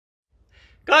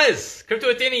Guys, Crypto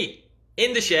With Dinny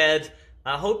in the shed.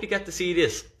 I hope you get to see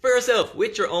this for yourself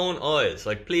with your own eyes.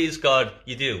 Like, please God,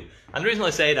 you do. And the reason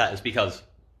I say that is because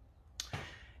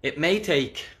it may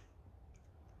take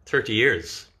 30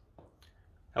 years.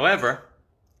 However,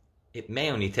 it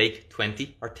may only take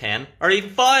 20 or 10 or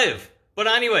even 5. But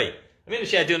anyway, I'm in the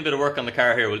shed doing a bit of work on the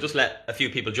car here. We'll just let a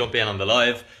few people jump in on the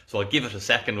live, so I'll give it a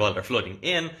second while they're flooding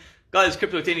in. Guys,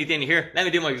 Crypto With Dinny here. Let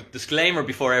me do my disclaimer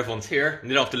before everyone's here and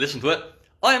they don't have to listen to it.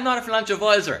 I am not a financial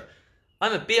advisor.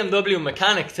 I'm a BMW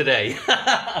mechanic today.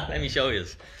 Let me show you.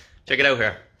 Check it out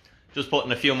here. Just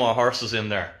putting a few more horses in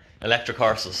there. Electric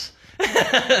horses.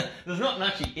 There's nothing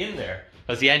actually in there,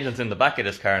 because the engine's in the back of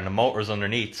this car and the motor's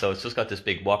underneath, so it's just got this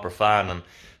big whopper fan and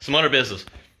some other business.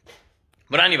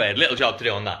 But anyway, a little job to do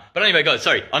on that. But anyway, guys,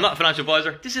 sorry, I'm not a financial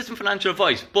advisor. This isn't financial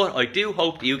advice, but I do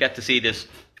hope that you get to see this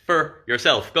for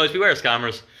yourself. Guys, beware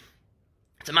scammers.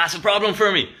 It's a massive problem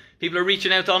for me. People are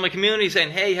reaching out to all my community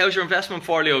saying, hey, how's your investment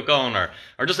portfolio going?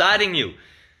 Or just adding you.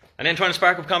 And then trying to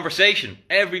spark up conversation.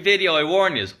 Every video I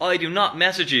warn you, I do not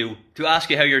message you to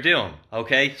ask you how you're doing.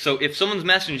 Okay? So if someone's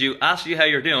messaging you, asking you how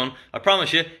you're doing, I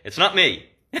promise you, it's not me.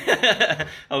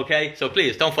 Okay? So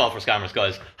please, don't fall for scammers,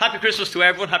 guys. Happy Christmas to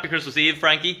everyone. Happy Christmas Eve,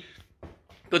 Frankie.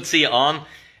 Good to see you on.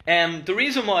 The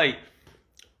reason why,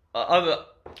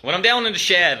 when I'm down in the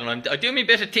shed and I do me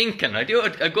bit of thinking, I do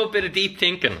a good bit of deep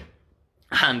thinking.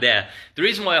 And the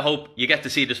reason why I hope you get to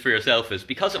see this for yourself is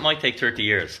because it might take 30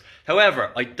 years. However,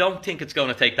 I don't think it's going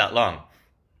to take that long.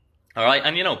 Alright,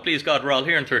 and you know, please God, we're all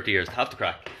here in 30 years to have to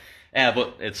crack.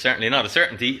 But it's certainly not a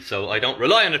certainty, so I don't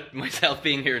rely on it myself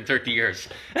being here in 30 years.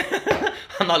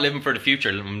 I'm not living for the future,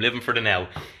 I'm living for the now.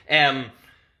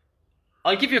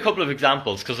 I'll give you a couple of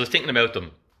examples because I was thinking about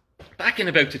them. Back in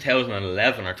about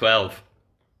 2011 or 12,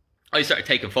 I started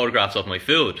taking photographs of my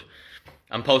food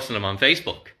and posting them on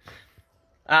Facebook.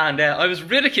 And I was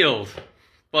ridiculed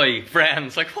by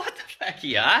friends, like, what the heck are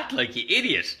you at, like, you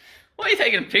idiot? Why are you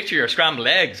taking a picture of your scrambled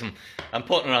eggs and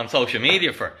putting it on social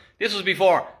media for? This was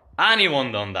before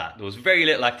anyone done that. There was very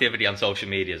little activity on social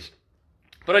medias.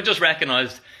 But I just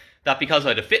recognised that because I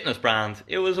had a fitness brand,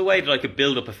 it was a way that I could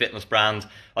build up a fitness brand,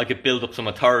 I could build up some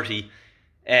authority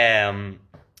in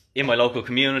my local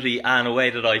community, and a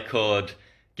way that I could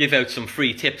give out some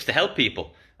free tips to help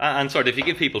people. And sort of, if you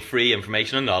give people free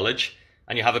information and knowledge,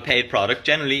 and you have a paid product,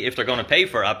 generally if they're going to pay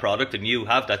for a product and you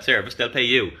have that service, they'll pay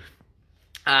you.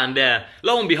 And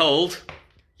lo and behold,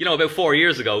 you know, about 4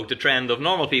 years ago, the trend of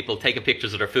normal people taking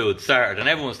pictures of their food started, and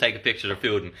everyone's taking pictures of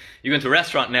their food. And you go into a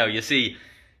restaurant now, you see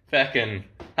fucking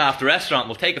half the restaurant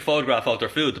will take a photograph of their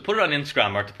food to put it on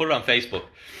Instagram or to put it on Facebook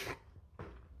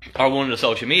or one of the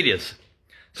social medias.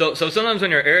 So sometimes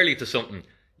when you're early to something,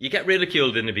 you get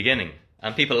ridiculed in the beginning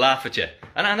and people laugh at you.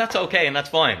 And that's okay and that's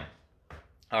fine.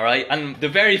 Alright, and the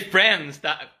very friends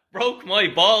that broke my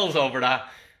balls over that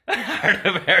are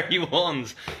the very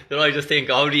ones that I just think,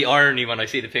 oh, the irony when I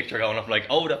see the picture going up, like,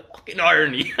 oh, the fucking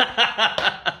irony.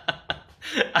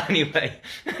 Anyway,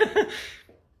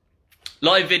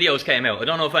 live videos came out. I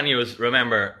don't know if any of us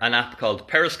remember an app called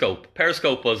Periscope.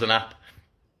 Periscope was an app,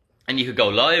 and you could go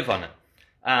live on it.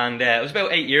 And it was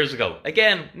about 8 years ago.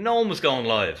 Again, no one was going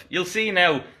live. You'll see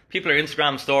now, people are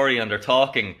Instagram story and they're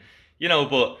talking, you know,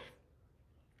 but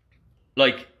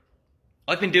like,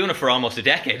 I've been doing it for almost a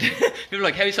decade. People are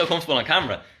like, how are you so comfortable on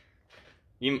camera?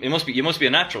 You must be a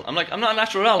natural. I'm like, I'm not a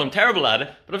natural at all, I'm terrible at it,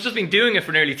 but I've just been doing it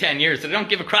for nearly 10 years, so I don't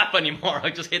give a crap anymore. I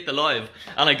just hit the live,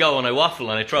 and I go, and I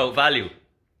waffle, and I throw out value.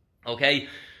 Okay?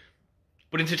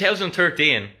 But in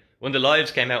 2013, when the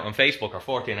lives came out on Facebook, or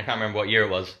 14, I can't remember what year it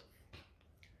was,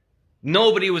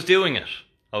 nobody was doing it.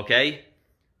 Okay?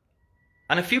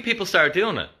 And a few people started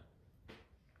doing it.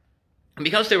 And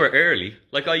because they were early,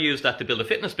 like I used that to build a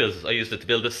fitness business. I used it to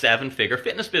build a 7-figure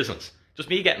fitness business. Just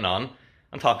me getting on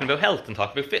and talking about health and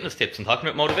talking about fitness tips and talking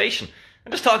about motivation.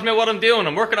 And just talking about what I'm doing.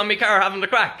 I'm working on my car, having the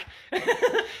crack.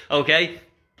 Okay?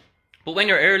 But when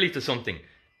you're early to something,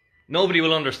 nobody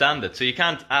will understand it. So you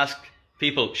can't ask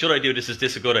people, should I do this? Is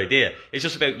this a good idea? It's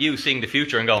just about you seeing the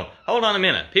future and going, hold on a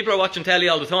minute. People are watching telly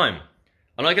all the time.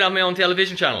 And I can have my own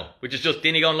television channel, which is just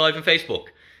Dinny going live on Facebook.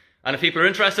 And if people are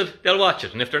interested, they'll watch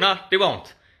it. And if they're not, they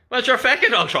won't. Well, sure, feck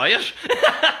it, I'll try it.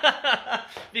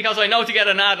 Because I know to get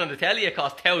an ad on the telly, it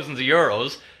costs thousands of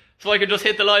euros. So I could just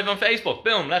hit the live on Facebook.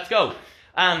 Boom, let's go.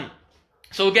 And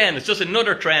so again, it's just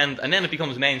another trend, and then it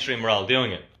becomes mainstream, we're all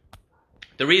doing it.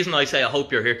 The reason I say I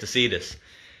hope you're here to see this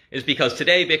is because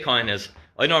today Bitcoin is,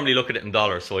 I normally look at it in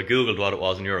dollars, so I googled what it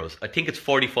was in euros. I think it's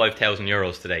 45,000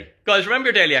 euros today. Guys, remember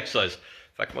your daily exercise.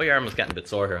 In fact, my arm is getting a bit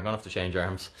sore here. I'm going to have to change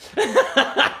arms.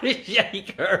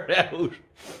 Shake her out.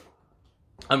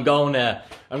 I'm going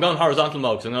horizontal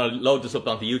mode, because I'm going to load this up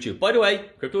onto YouTube. By the way,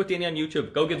 Crypto With Dinny on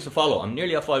YouTube, go give us a follow. I'm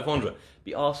nearly at 500.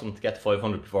 Be awesome to get to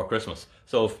 500 before Christmas.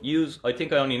 So if I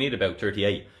think I only need about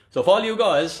 38. So if all you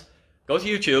guys go to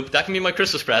YouTube, that can be my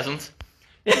Christmas present.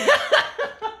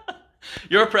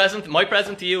 Your present, my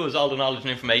present to you is all the knowledge and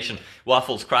information,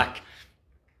 waffles, crack,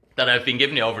 that I've been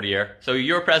giving you over the year. So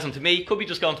your present to me could be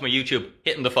just going to my YouTube,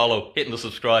 hitting the follow, hitting the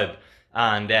subscribe,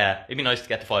 and it'd be nice to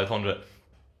get to 500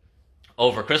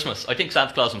 over Christmas. I think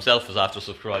Santa Claus himself was after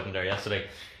subscribing there yesterday.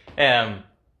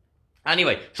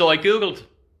 Anyway, so I googled,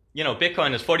 you know,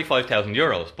 Bitcoin is 45,000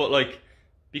 euros, but like,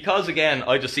 because again,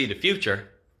 I just see the future,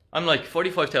 I'm like,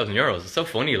 45,000 euros, it's so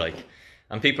funny, like,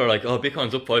 and people are like, oh,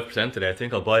 Bitcoin's up 5% today, I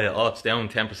think I'll buy it. Oh, it's down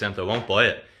 10%, I won't buy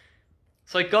it.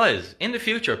 It's like, guys, in the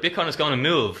future, Bitcoin is going to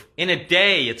move. In a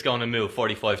day, it's going to move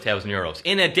 45,000 euros.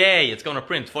 In a day, it's going to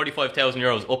print 45,000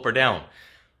 euros up or down.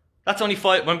 That's only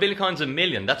when Bitcoin's a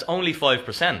million, that's only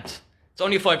 5%. It's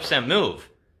only a 5% move.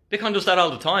 Bitcoin does that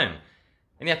all the time.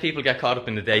 And yet people get caught up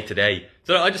in the day to day.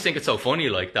 So I just think it's so funny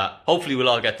like that. Hopefully we'll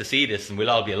all get to see this and we'll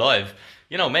all be alive.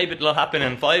 You know, maybe it'll happen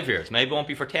in 5 years. Maybe it won't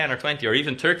be for 10 or 20 or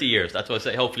even 30 years. That's why I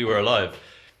say hopefully we're alive.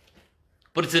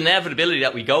 But it's inevitability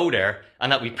that we go there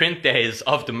and that we print days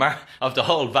of the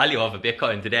whole value of a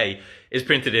Bitcoin today is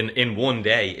printed in one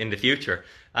day in the future.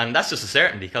 And that's just a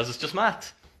certainty because it's just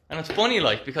math. And it's funny,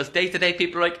 like, because day to day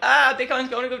people are like, Bitcoin's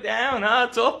going to go down,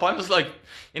 it's up. I'm just like,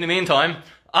 in the meantime,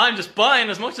 I'm just buying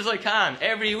as much as I can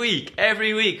every week,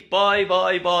 buy.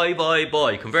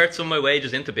 Convert some of my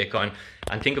wages into Bitcoin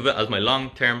and think of it as my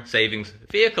long-term savings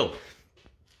vehicle.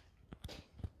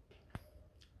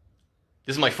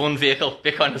 This is my fun vehicle.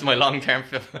 Bitcoin is my long-term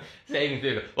savings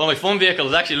vehicle. Well, my fun vehicle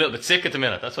is actually a little bit sick at the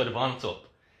minute. That's why the bonnet's up.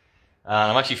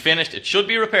 And I'm actually finished. It should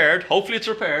be repaired. Hopefully it's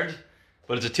repaired.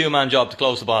 But it's a two-man job to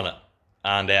close the bonnet.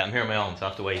 And I'm here on my own, so I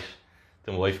have to wait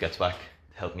till my wife gets back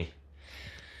to help me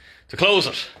to close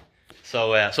it.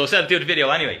 So I said I'd do the video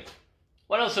anyway.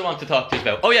 What else I want to talk to you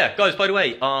about? Oh yeah, guys, by the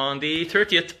way, on the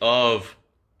 30th of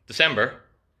December,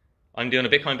 I'm doing a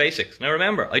Bitcoin Basics. Now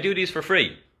remember, I do these for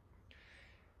free.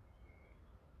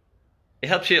 It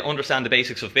helps you understand the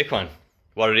basics of Bitcoin.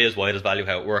 What it is, why it has value,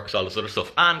 how it works, all this other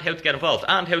stuff. And how to get involved.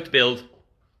 And how to build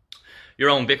your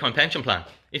own Bitcoin pension plan,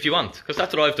 if you want. Because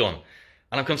that's what I've done.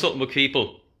 And I'm consulting with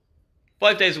people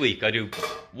 5 days a week. I do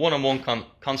one-on-one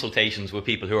consultations with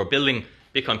people who are building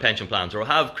Bitcoin pension plans or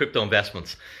have crypto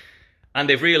investments. And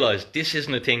they've realized this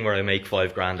isn't a thing where I make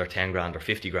 5 grand or 10 grand or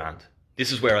 50 grand.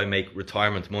 This is where I make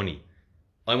retirement money.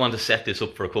 I want to set this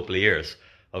up for a couple of years.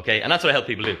 Okay, and that's what I help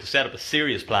people do, to set up a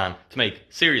serious plan to make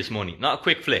serious money. Not a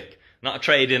quick flick, not a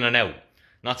trade in and out,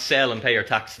 not sell and pay your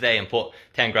tax today and put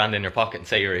 10 grand in your pocket and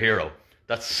say you're a hero.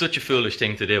 That's such a foolish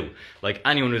thing to do. Like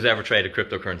anyone who's ever traded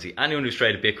cryptocurrency, anyone who's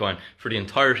traded Bitcoin for the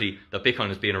entirety that Bitcoin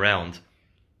has been around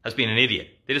has been an idiot.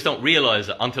 They just don't realize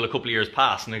it until a couple of years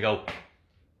pass and they go,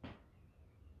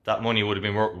 that money would have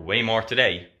been worth way more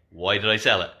today. Why did I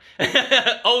sell it?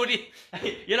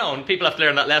 You know, and people have to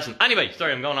learn that lesson. Anyway,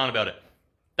 sorry, I'm going on about it.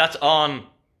 That's on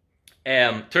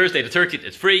Thursday the 30th.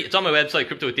 It's free. It's on my website,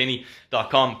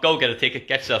 cryptowithdinny.com. Go get a ticket.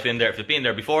 Get yourself in there. If you've been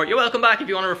there before, you're welcome back if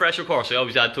you want a refresher course. I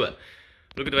always add to it.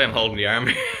 Look at the way I'm holding the arm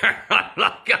here.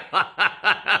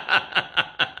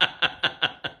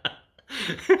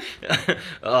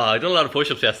 Oh, I done a lot of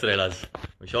push-ups yesterday, lads.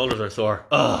 My shoulders are sore.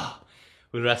 Oh,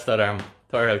 we'll rest that arm.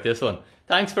 Tire out this one.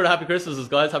 Thanks for the happy Christmases,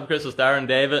 guys. Happy Christmas, Darren,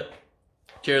 David.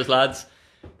 Cheers, lads.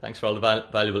 Thanks for all the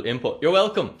valuable input. You're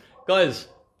welcome. Guys,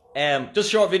 just a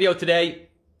short video today.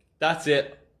 That's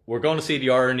it. We're going to see the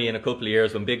irony in a couple of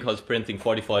years when Bitcoin's printing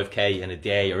 45k in a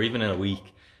day or even in a week.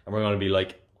 And we're going to be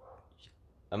like,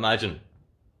 imagine,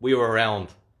 we were around.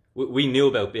 We knew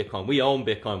about Bitcoin. We owned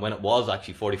Bitcoin when it was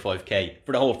actually 45k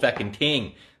for the whole fucking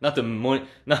thing. Not the money,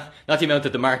 not the amount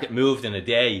that the market moved in a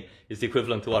day is the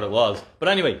equivalent to what it was. But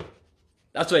anyway,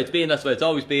 that's the way it's been. That's the way it's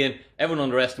always been. Everyone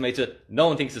underestimates it. No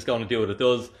one thinks it's going to do what it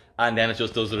does. And then it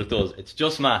just does what it does. It's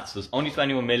just maths. There's only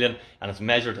 21 million and it's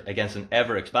measured against an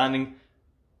ever expanding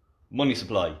money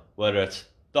supply. Whether it's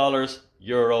dollars,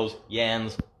 euros,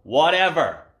 yens,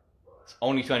 whatever. It's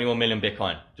only 21 million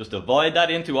Bitcoin. Just divide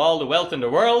that into all the wealth in the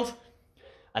world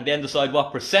and then decide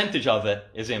what percentage of it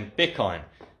is in Bitcoin.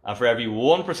 And for every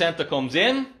 1% that comes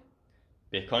in,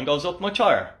 Bitcoin goes up much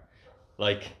higher.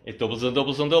 Like it doubles and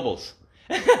doubles and doubles.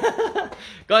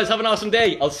 Guys, have an awesome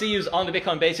day. I'll see you on the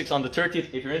Bitcoin Basics on the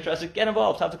 30th. If you're interested, get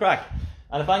involved, have the crack.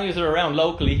 And if any of you are around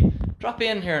locally, drop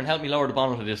in here and help me lower the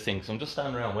bonnet of this thing. So I'm just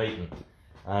standing around waiting.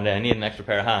 And I need an extra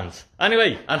pair of hands.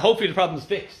 Anyway, and hopefully the problem's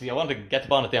fixed. I want to get the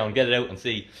bonnet down, get it out and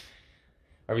see,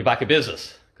 are we back in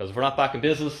business? Because if we're not back in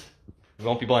business, We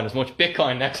won't be buying as much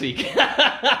Bitcoin next week.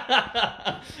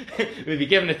 We'll be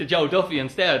giving it to Joe Duffy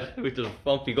instead, which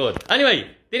won't be good. Anyway,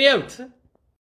 Dinny out.